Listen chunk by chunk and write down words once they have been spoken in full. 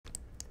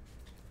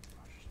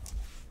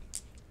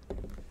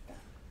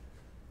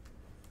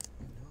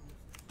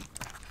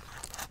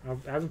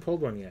I haven't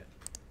pulled one yet.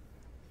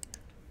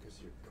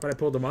 But I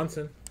pulled a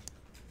Munson.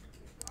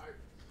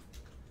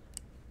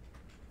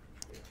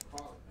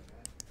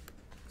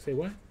 Say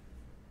what?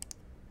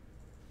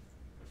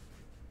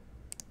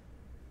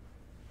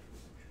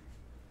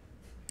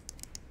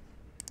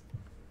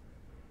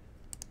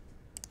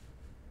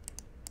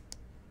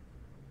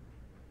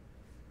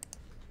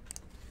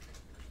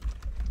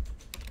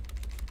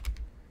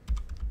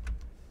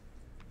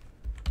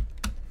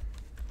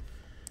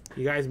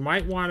 You guys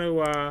might want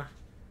to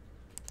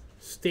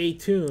stay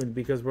tuned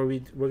because we're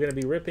going to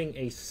be ripping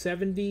a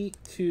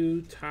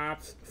 72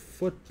 Topps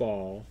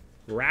football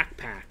rack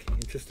pack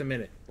in just a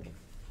minute.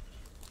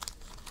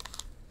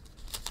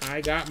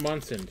 I got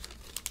Munson.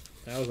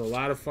 That was a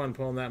lot of fun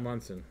pulling that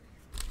Munson.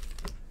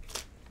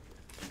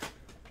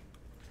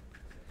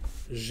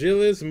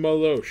 Gilles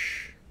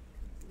Meloche.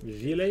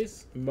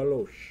 Gilles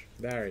Meloche.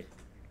 Barry.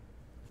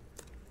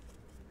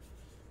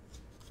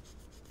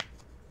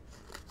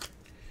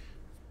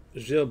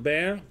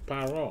 Gilbert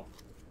Parot.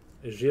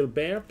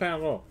 Gilbert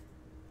Parot.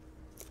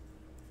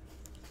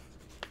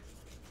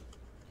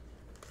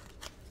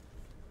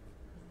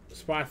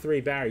 Spot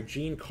 3, Barry.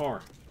 Gene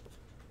Carr.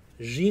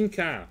 Gene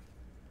Carr.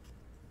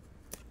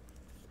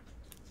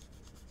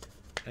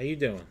 How you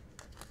doing?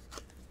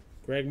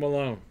 Greg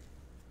Malone.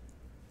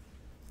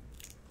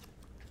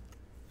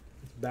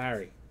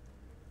 Barry.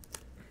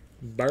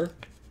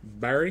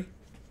 Barry.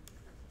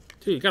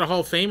 Dude, you got a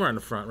Hall of Famer on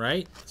the front,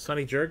 right?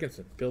 Sonny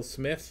Jurgensen. Bill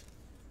Smith.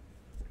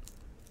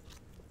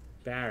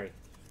 Barry.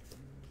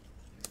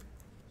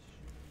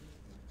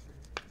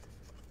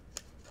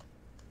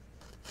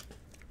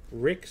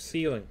 Rick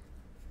Sealing.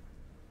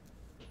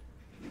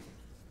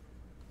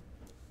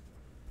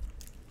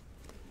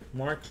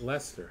 Mark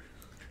Lester.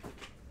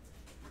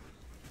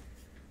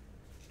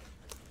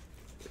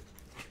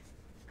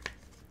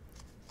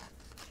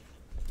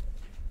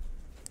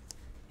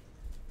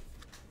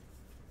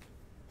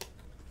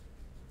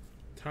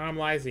 Tom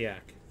Lysiak.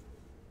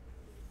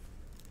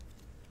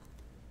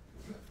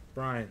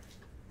 Brian.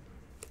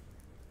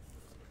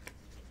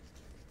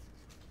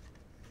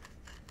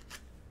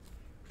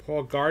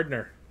 Paul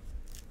Gardner.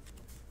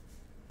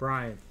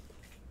 Brian.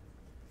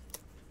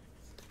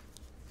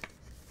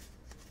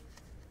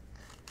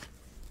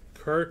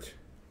 Kurt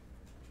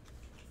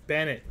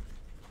Bennett.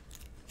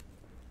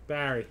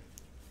 Barry.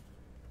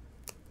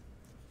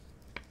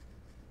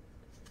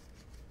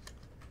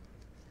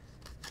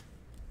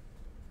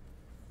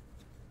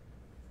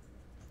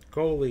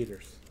 Goal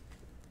leaders.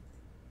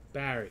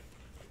 Barry.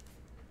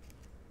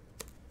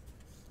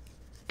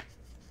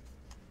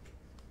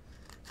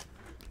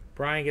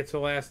 Brian gets the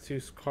last two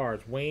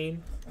cards.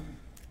 Wayne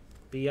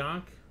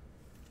Bianchin.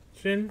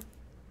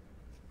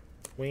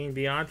 Wayne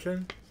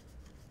Bianchin.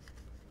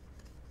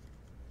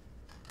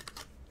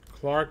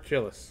 Clark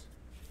Gillis.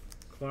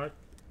 Clark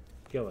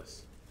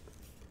Gillis.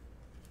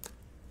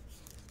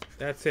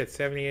 That's it.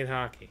 78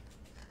 hockey.